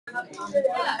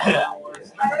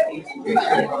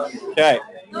Okay.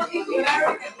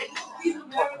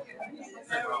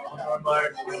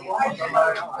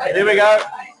 Here we go.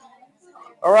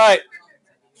 All right.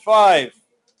 5,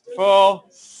 4,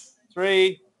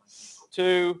 3,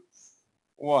 2,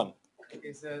 1.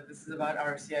 Okay, so this is about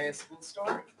our CIS school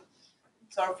store.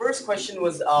 So our first question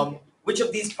was, which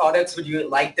of these products would you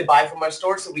like to buy from our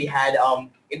store? So we had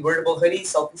invertible hoodies,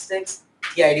 selfie sticks,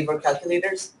 TID for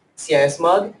calculators, CIS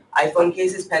mug, iPhone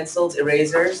cases, pencils,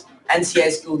 erasers, and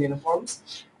CIS school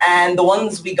uniforms. And the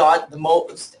ones we got the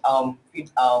most, the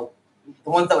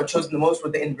ones that were chosen the most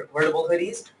were the invertible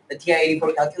hoodies, the TI-84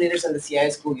 for calculators, and the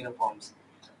CIS school uniforms.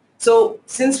 So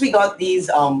since we got these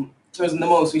chosen the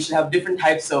most, we should have different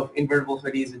types of invertible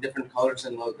hoodies with different colors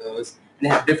and logos, and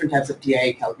they have different types of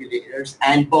TIA calculators,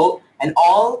 and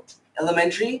all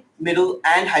elementary, middle,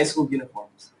 and high school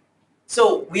uniforms.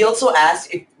 So we also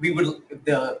asked if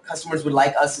the customers would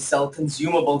like us to sell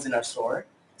consumables in our store.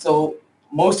 So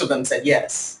most of them said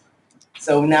yes.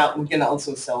 So now we can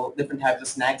also sell different types of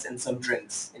snacks and some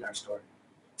drinks in our store.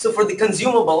 So for the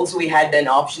consumables, we had an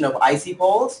option of icy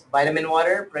poles, vitamin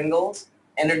water, Pringles,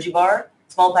 energy bar,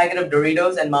 small packet of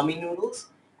Doritos, and Mommy noodles.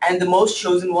 And the most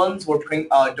chosen ones were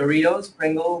Doritos,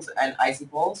 Pringles, and icy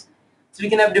poles. So we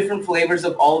can have different flavors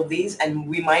of all of these, and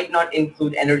we might not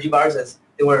include energy bars as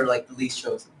they were like the least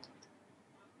chosen.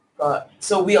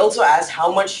 So we also asked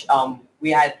how much, we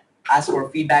had asked for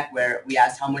feedback where we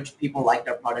asked how much people liked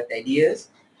our product ideas.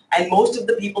 And most of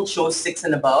the people chose 6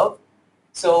 and above.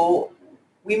 So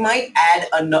we might add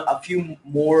a few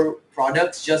more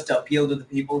products just to appeal to the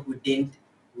people who didn't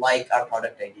like our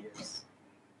product ideas.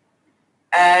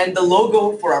 And the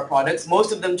logo for our products,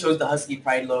 most of them chose the Husky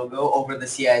Pride logo over the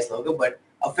CIS logo, but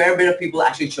a fair bit of people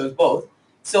actually chose both.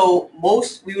 So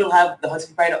we will have the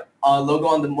Husky Pride logo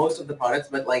on the most of the products,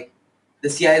 but like the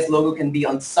CIS logo can be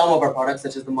on some of our products,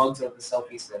 such as the mugs or the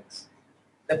selfie sticks.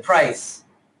 The price.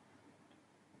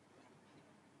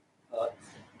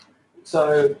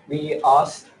 So we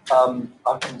asked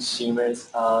our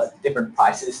consumers different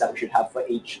prices that we should have for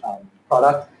each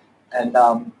product, and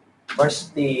most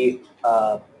of the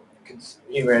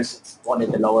consumers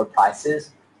wanted the lower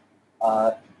prices.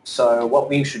 So what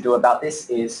we should do about this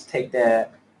is take their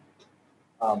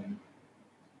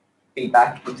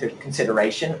feedback into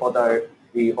consideration, although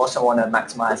we also want to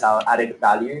maximize our added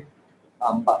value,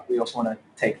 but we also want to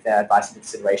take their advice into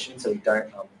consideration so we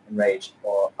don't enrage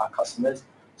our customers.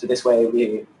 So this way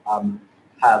we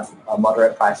have a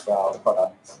moderate price for our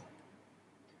products.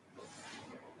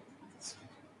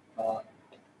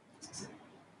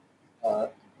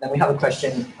 Then we have a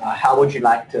question, how would you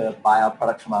like to buy our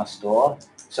products from our store?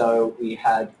 So we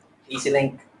had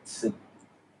EasyLink,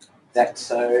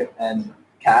 Dexo, and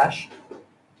cash.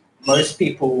 Most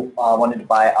people wanted to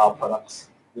buy our products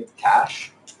with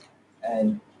cash,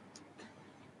 and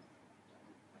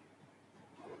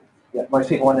yeah, most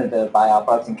people wanted to buy our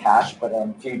products in cash, but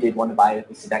few did want to buy it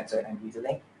with Sodexo and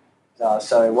EasyLink.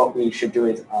 So what we should do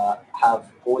is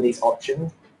have all these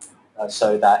options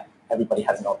so that everybody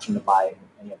has an option to buy in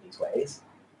any of these ways.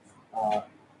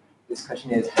 This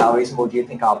question is, how reasonable do you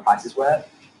think our prices were?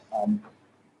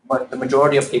 But the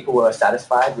majority of people were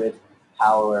satisfied with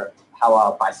how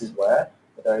our prices were,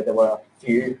 although there were a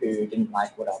few who didn't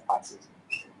like what our prices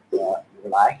were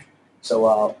like.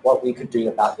 So what we could do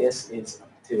about this is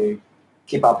to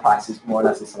keep our prices more or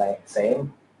less the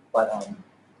same, but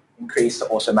increase to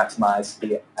also maximize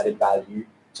the added value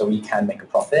so we can make a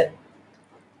profit.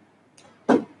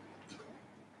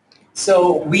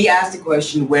 So we asked the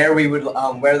question where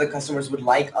the customers would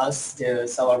like us to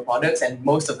sell our products, and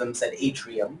most of them said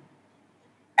Atrium.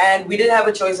 And we did have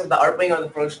a choice of the Art Wing or the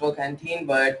Approachable Canteen,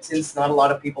 but since not a lot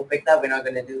of people picked that, we're not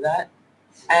going to do that.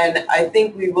 And I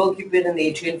think we will keep it in the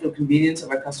Atrium for convenience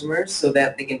of our customers so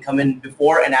that they can come in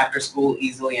before and after school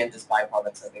easily and just buy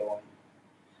products that they want.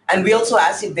 And we also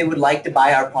asked if they would like to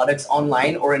buy our products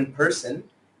online or in person.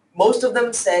 Most of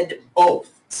them said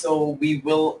both. So we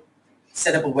will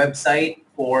set up a website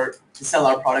to sell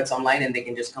our products online, and they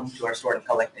can just come to our store and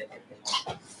collect it.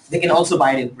 They can also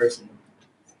buy it in person.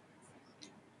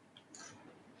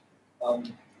 So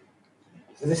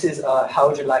this is how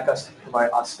would you like us to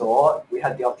promote our store? We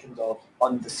had the options of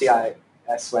on the CIS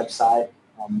website,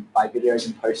 by videos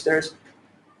and posters.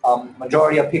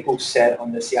 Majority of people said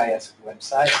on the CIS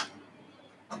website,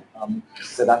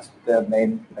 so that's the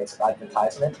main place of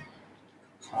advertisement.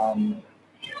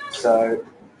 So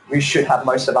we should have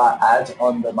most of our ads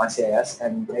on the MyCIS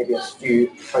and maybe a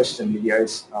few posts and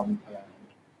videos around.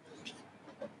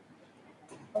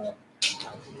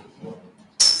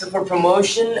 So for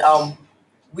promotion,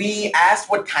 we asked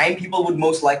what time people would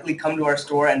most likely come to our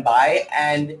store and buy,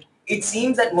 and it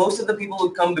seems that most of the people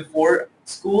would come before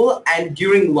school and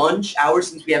during lunch hours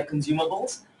since we have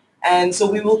consumables. And so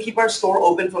we will keep our store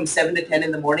open from 7 to 10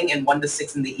 in the morning and 1 to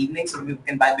 6 in the evening, so people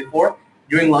can buy before,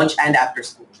 during lunch, and after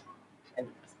school. And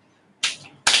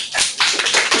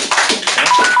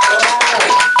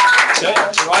Okay,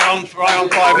 right on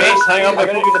 5 minutes. Hang on, we're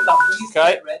going to do the thumbs.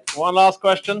 Okay, one last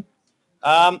question.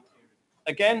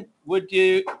 Again, would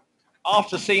you,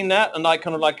 after seeing that and like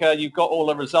kind of like you've got all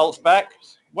the results back,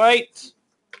 wait.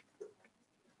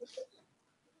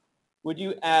 Would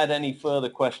you add any further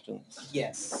questions?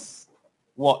 yes.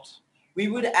 What? We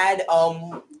would add,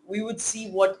 we would see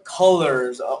what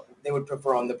colors they would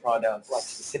prefer on the products. Like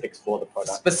specifics for the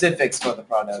product. Specifics for the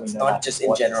products, So we know not just in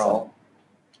what to general.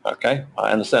 Okay,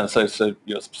 I understand. So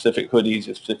your specific hoodies,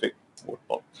 your specific.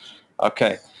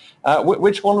 Okay,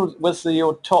 which one was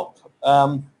your top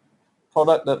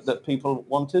product that people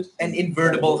wanted? And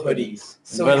invertible hoodies.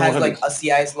 So Invertible it has like hoodies.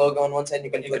 a CIS logo on one side,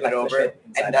 you can flip it over, and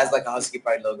it has like a Husky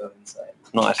Pride logo inside.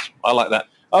 Nice, I like that.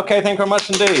 Okay, thank you very much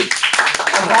indeed.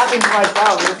 I'm clapping for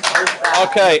myself.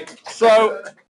 Okay, so